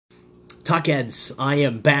Tuckheads, I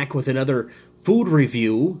am back with another food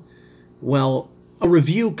review. Well, a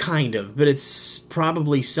review kind of, but it's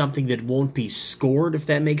probably something that won't be scored, if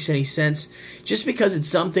that makes any sense. Just because it's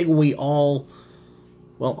something we all,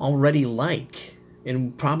 well, already like,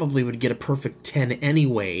 and probably would get a perfect 10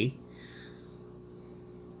 anyway.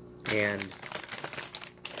 And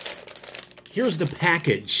here's the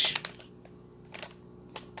package.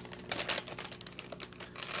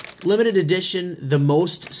 Limited edition, the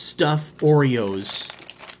most Stuf Oreos.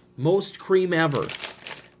 Most cream ever.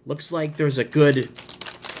 Looks like there's a good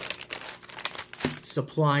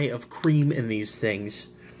supply of cream in these things.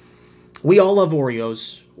 We all love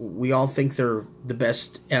Oreos. We all think they're the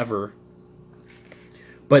best ever.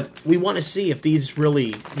 But we want to see if these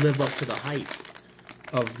really live up to the hype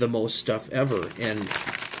of the most Stuf ever. And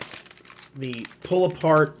the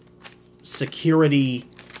pull-apart security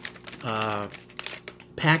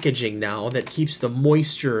packaging now that keeps the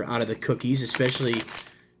moisture out of the cookies, especially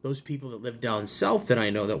those people that live down south that I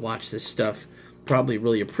know that watch this stuff probably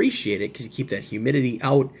really appreciate it because you keep that humidity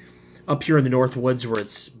out. Up here in the North Woods where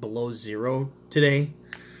it's below 0 today,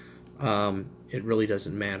 it really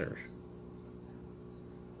doesn't matter.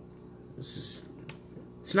 It's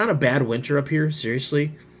not a bad winter up here,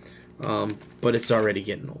 seriously, but it's already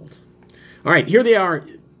getting old. All right, here they are.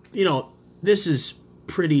 You know, this is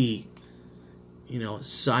pretty, you know,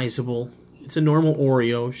 sizable. It's a normal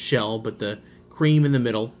Oreo shell, but the cream in the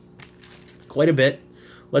middle, quite a bit.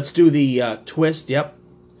 Let's do the twist. Yep,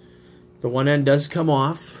 the one end does come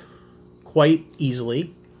off quite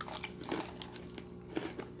easily.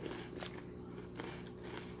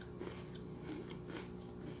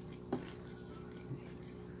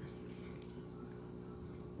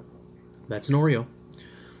 That's an Oreo.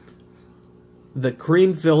 The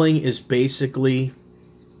cream filling is basically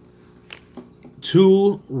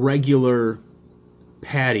 2 regular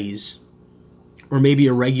patties, or maybe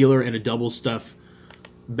a regular and a double stuff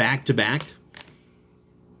back to back.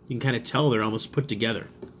 You can kind of tell they're almost put together.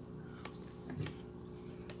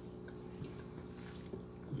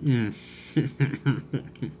 When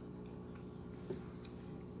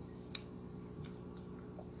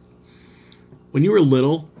you were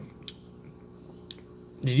little,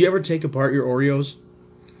 did you ever take apart your Oreos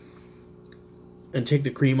and take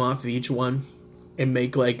the cream off of each one and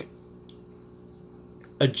make like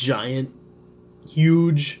a giant,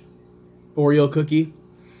 huge Oreo cookie?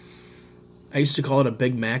 I used to call it a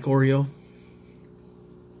Big Mac Oreo.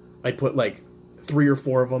 I'd put like 3 or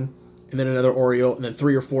 4 of them, and then another Oreo, and then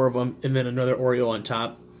 3 or 4 of them, and then another Oreo on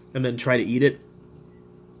top, and then try to eat it.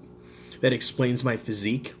 That explains my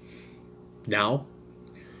physique now.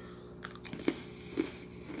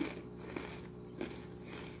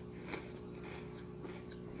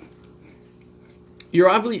 You're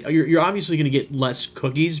obviously going to get less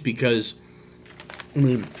cookies because, I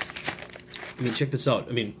mean, check this out.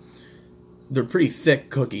 I mean, they're pretty thick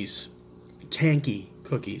cookies, tanky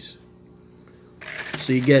cookies.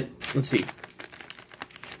 So you get, let's see,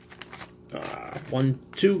 1,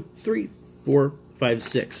 2, 3, 4, 5,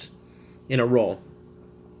 6 in a roll.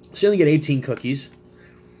 So you only get 18 cookies,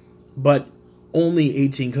 but only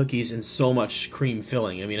 18 cookies and so much cream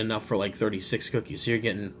filling. I mean, enough for like 36 cookies. So you're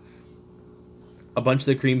getting a bunch of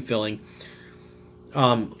the cream filling.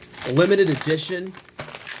 Limited edition,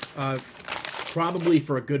 probably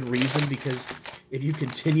for a good reason, because if you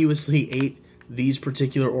continuously ate these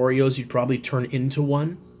particular Oreos, you'd probably turn into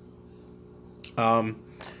one.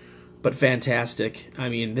 But fantastic. I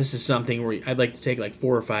mean, this is something where I'd like to take like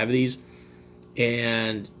 4 or 5 of these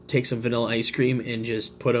and take some vanilla ice cream and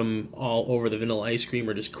just put them all over the vanilla ice cream,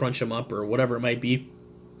 or just crunch them up, or whatever it might be.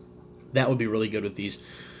 That would be really good with these.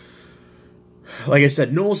 Like I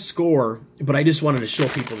said, no score, but I just wanted to show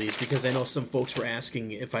people these because I know some folks were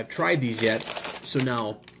asking if I've tried these yet. So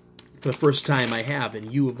now, for the first time, I have, and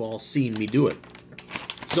you have all seen me do it.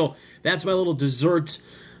 So that's my little dessert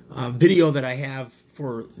video that I have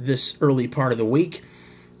for this early part of the week.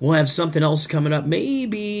 We'll have something else coming up,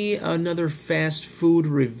 maybe another fast food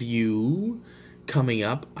review coming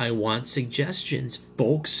up. I want suggestions,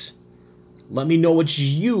 folks. Let me know what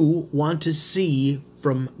you want to see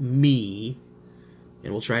from me,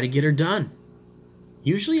 and we'll try to get her done.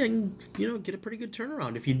 Usually I can, you know, get a pretty good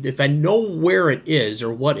turnaround. If I know where it is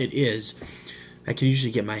or what it is, I can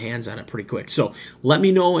usually get my hands on it pretty quick. So let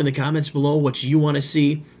me know in the comments below what you want to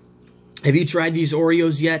see. Have you tried these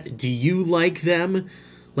Oreos yet? Do you like them?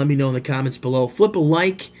 Let me know in the comments below. Flip a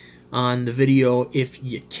like on the video if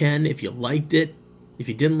you can, if you liked it. If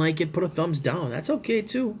you didn't like it, put a thumbs down. That's okay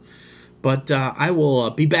too. But I will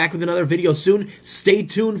be back with another video soon. Stay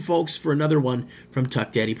tuned, folks, for another one from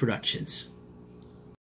Tuck Daddy Productions.